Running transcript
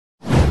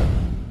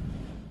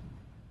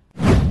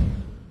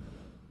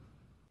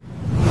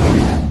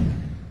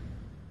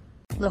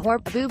Lahore.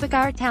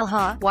 Abubakar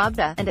Talha,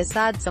 Wapda, and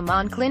Asad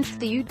Zaman clinched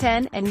the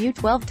U10 and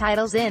U12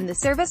 titles in the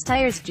Servis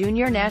Tyres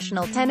Junior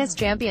National Tennis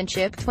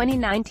Championship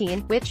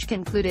 2019, which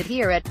concluded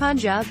here at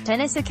Punjab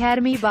Tennis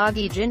Academy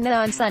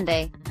Bagh-e-Jinnah on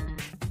Sunday.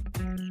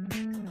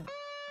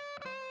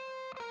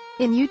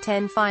 In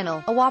U10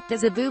 final,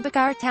 Wapda's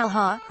Abubakar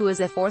Talha, who is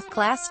a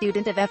fourth-class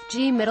student of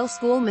FG Middle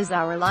School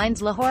Mazhar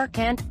Lines Lahore,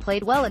 Cantt,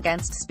 played well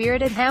against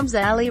spirited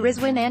Hamza Ali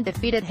Rizwan and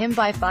defeated him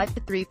by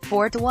 5-3,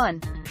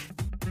 4-1.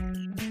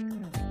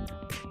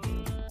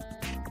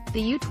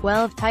 The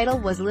U12 title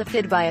was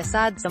lifted by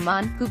Asad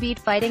Zaman, who beat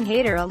fighting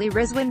Haider Ali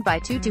Rizwan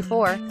by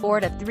 2-4,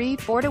 4-3,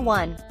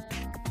 4-1.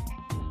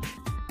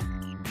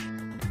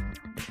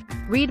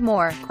 Read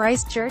more.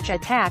 Christchurch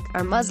attack,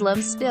 are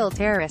Muslims still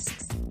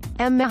terrorists?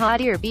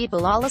 Mazhar beat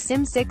Bilal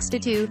Asim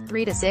 6-2,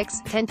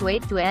 3-6,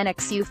 10-8 to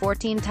annex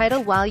U14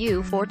 title, while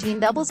U14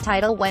 doubles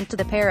title went to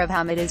the pair of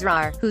Hamid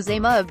Israr,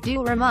 Huzaima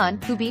Abdul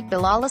Rahman, who beat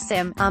Bilal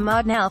Asim,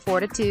 Ahmad Nal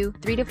 4-2,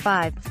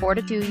 3-5,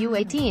 4-2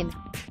 U18.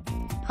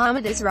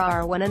 Hamid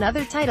Israr won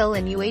another title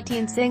in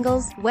U18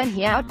 singles, when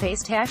he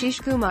outpaced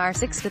Ashish Kumar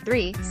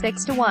 6-3,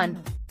 6-1.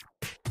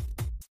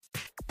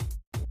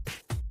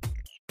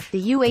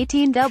 The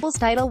U18 doubles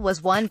title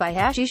was won by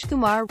Ashish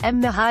Kumar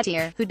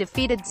Mazhar, who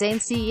defeated Zain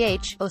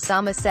Ch.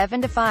 Osama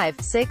 7-5,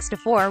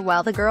 6-4,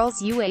 while the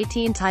girls'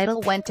 U18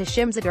 title went to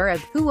Shimza Durab,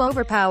 who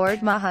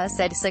overpowered Maha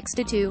Said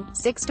 6-2,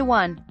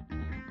 6-1.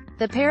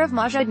 The pair of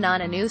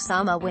Majidnan and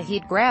Usama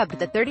Wahid grabbed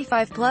the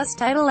 35-plus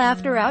title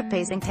after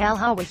outpacing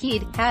Talha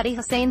Wahid, Hadi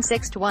Hussain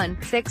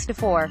 6-1,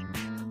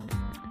 6-4.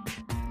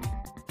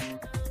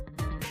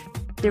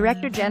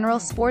 Director General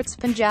Sports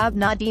Punjab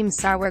Nadeem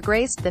Sarwar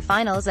graced the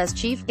finals as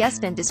chief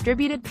guest and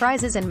distributed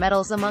prizes and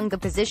medals among the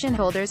position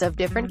holders of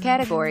different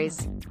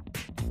categories.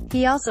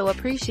 He also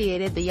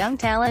appreciated the young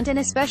talent and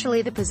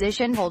especially the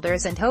position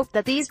holders and hoped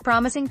that these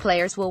promising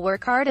players will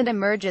work hard and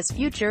emerge as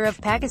future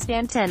of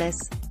Pakistan tennis.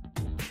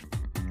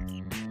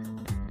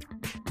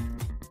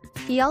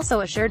 He also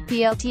assured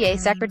PLTA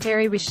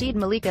Secretary Rashid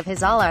Malik of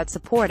his all-out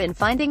support in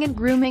finding and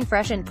grooming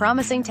fresh and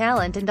promising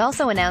talent, and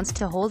also announced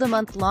to hold a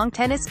month-long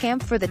tennis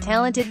camp for the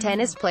talented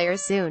tennis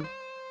players soon.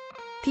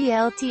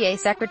 PLTA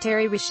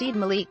Secretary Rashid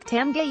Malik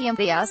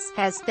Tamgayambias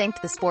has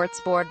thanked the Sports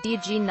Board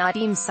DG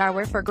Nadeem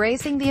Sarwar for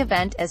gracing the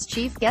event as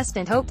chief guest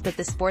and hoped that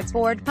the Sports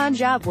Board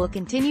Punjab will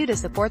continue to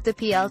support the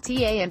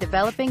PLTA in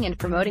developing and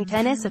promoting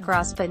tennis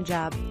across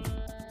Punjab.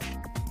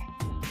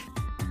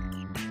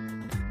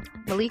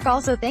 Malik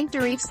also thanked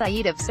Arif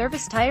Saeed of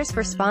Servis Tyres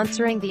for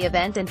sponsoring the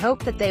event and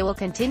hoped that they will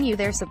continue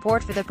their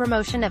support for the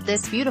promotion of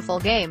this beautiful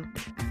game.